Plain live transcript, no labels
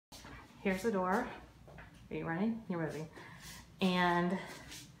here's the door. Are you running? You're moving. And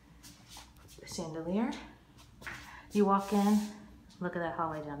chandelier. You walk in, look at that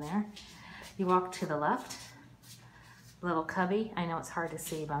hallway down there. You walk to the left, little cubby. I know it's hard to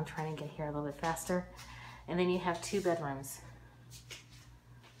see, but I'm trying to get here a little bit faster. And then you have 2 bedrooms.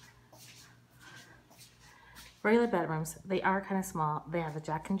 Regular bedrooms, they are kind of small. They have a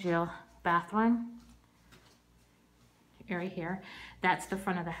Jack and Jill bathroom area here. That's the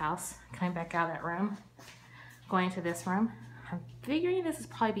front of the house. Coming back out of that room, going to this room. I'm figuring this is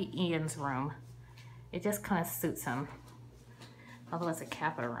probably be Ian's room. It just kind of suits him, although it's a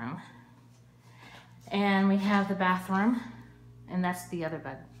capital room. And we have the bathroom, and that's the other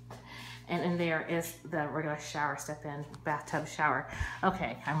bed. And in there is the regular shower, step in, bathtub shower.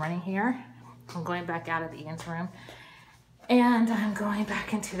 Okay, I'm running here. I'm going back out of Ian's room, and I'm going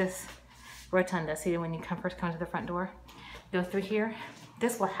back into this rotunda. See, when you first come to the front door, go through here.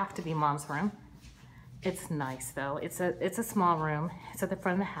 This will have to be Mom's room. It's nice though. It's a small room. It's at the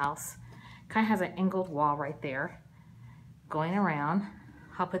front of the house. Kind of has an angled wall right there. Going around,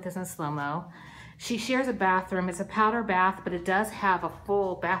 I'll put this in slow-mo. She shares a bathroom. It's a powder bath, but it does have a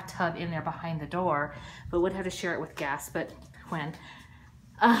full bathtub in there behind the door, but would have to share it with guests, but when.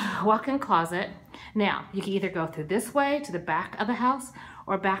 Walk-in closet. Now, you can either go through this way to the back of the house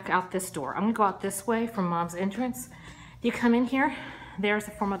or back out this door. I'm gonna go out this way from Mom's entrance. You come in here, there's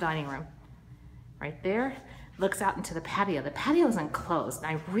a formal dining room. Right there, looks out into the patio. The patio is enclosed, and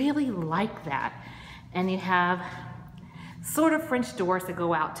I really like that. And you have sort of French doors that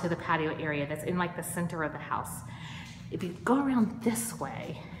go out to the patio area that's in like the center of the house. If you go around this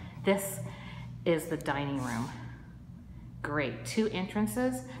way, this is the dining room. Great, 2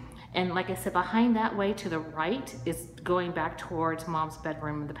 entrances. And like I said, behind that way to the right is going back towards Mom's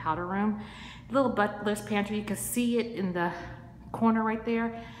bedroom and the powder room. Little butler's pantry, you can see it in the corner right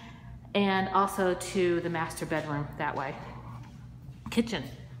there. And also to the master bedroom that way. Kitchen,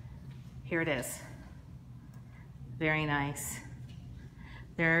 here it is. Very nice.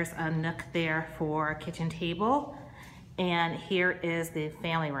 There's a nook there for a kitchen table. And here is the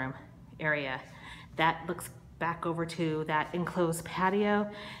family room area. That looks back over to that enclosed patio,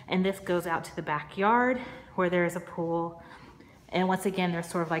 and this goes out to the backyard where there's a pool. And once again, there's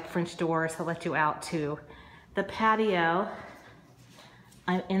sort of like French doors to let you out to the patio.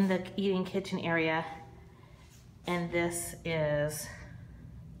 I'm in the eating kitchen area, and this is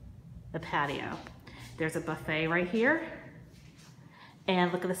the patio. There's a buffet right here,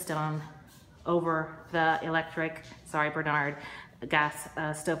 and look at the stone over the electric, sorry Bernard, gas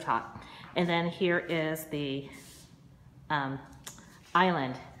stovetop. And then here is the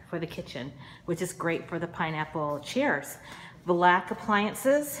island for the kitchen, which is great for the pineapple chairs. Black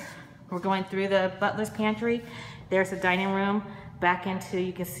appliances. We're going through the butler's pantry. There's a dining room. Back into,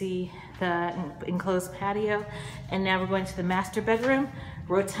 you can see the enclosed patio. And now we're going to the master bedroom.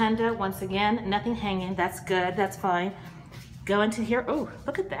 Rotunda, once again, nothing hanging. That's good, that's fine. Go into here. Oh,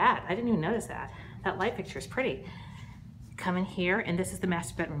 look at that. I didn't even notice that. That light fixture is pretty. Come in here, and this is the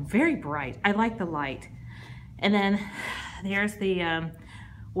master bedroom. Very bright. I like the light. And then there's the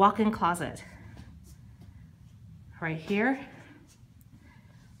walk-in closet. Right here.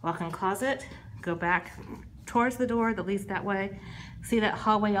 Walk-in closet. Go back towards the door that leads that way. See that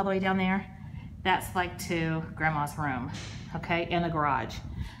hallway all the way down there? That's like to Grandma's room, okay, and the garage.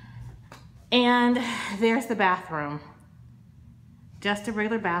 And there's the bathroom. Just a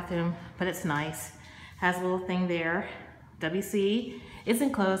regular bathroom, but it's nice. Has a little thing there. WC is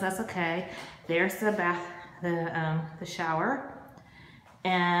enclosed, that's okay. There's the bath, the shower,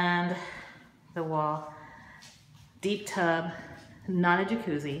 and the wall. Deep tub, not a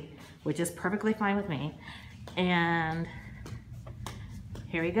jacuzzi, which is perfectly fine with me. And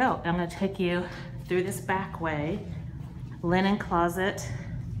here we go. I'm gonna take you through this back way. Linen closet,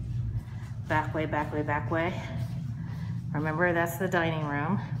 back way, back way, back way. Remember, that's the dining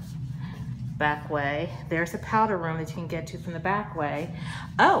room. Back way. There's a powder room that you can get to from the back way.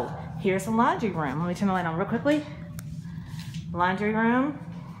 Oh, here's the laundry room. Let me turn the light on real quickly. Laundry room.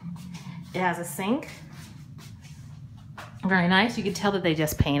 It has a sink. Very nice. You can tell that they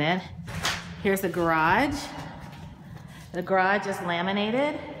just painted. Here's the garage. The garage is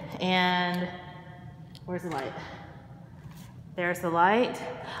laminated. And where's the light? There's the light.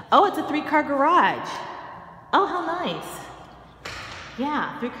 Oh, it's a 3-car garage. Oh, how nice.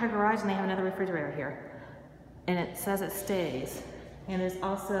 Yeah, 3-car garage, and they have another refrigerator here. And it says it stays. And there's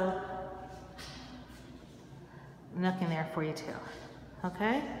also nook in there for you too.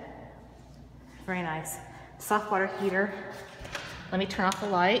 Okay? Very nice. Soft water heater. Let me turn off the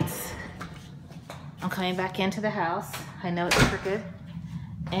lights. I'm coming back into the house. I know it's crooked.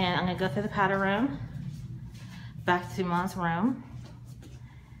 And I'm gonna go through the powder room, back to Mom's room,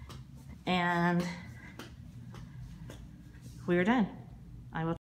 and we're done. I will